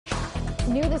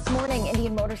New this morning,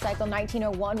 Indian Motorcycle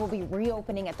 1901 will be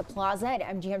reopening at the Plaza at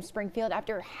MGM Springfield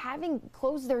after having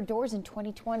closed their doors in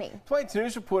 2020. 22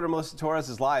 News reporter Melissa Torres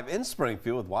is live in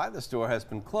Springfield with why the store has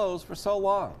been closed for so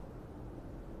long.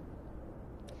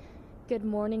 Good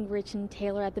morning, Rich and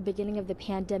Taylor. At the beginning of the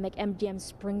pandemic, MGM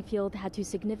Springfield had to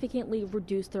significantly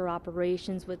reduce their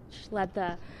operations, which led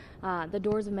the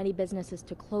doors of many businesses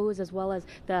to close, as well as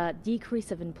the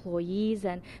decrease of employees.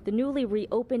 And the newly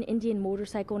reopened Indian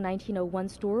Motorcycle 1901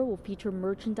 store will feature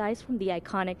merchandise from the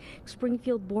iconic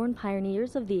Springfield-born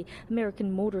pioneers of the American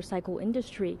motorcycle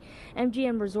industry.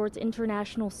 MGM Resorts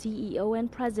International CEO and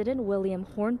President William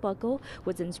Hornbuckle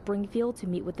was in Springfield to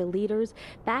meet with the leaders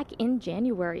back in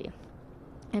January.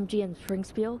 MGM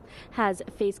Springfield has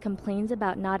faced complaints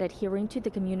about not adhering to the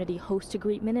community host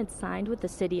agreement it signed with the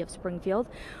city of Springfield.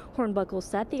 Hornbuckle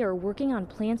said they are working on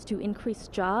plans to increase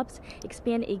jobs,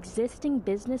 expand existing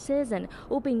businesses, and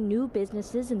open new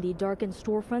businesses in the darkened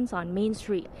storefronts on Main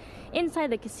Street.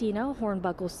 Inside the casino,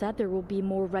 Hornbuckle said there will be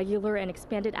more regular and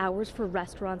expanded hours for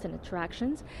restaurants and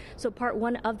attractions. So part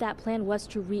one of that plan was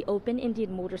to reopen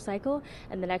Indian Motorcycle,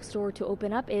 and the next store to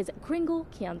open up is Kringle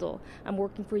Candle. I'm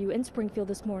working for you in Springfield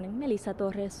this morning. Melissa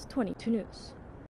Torres, 22 News.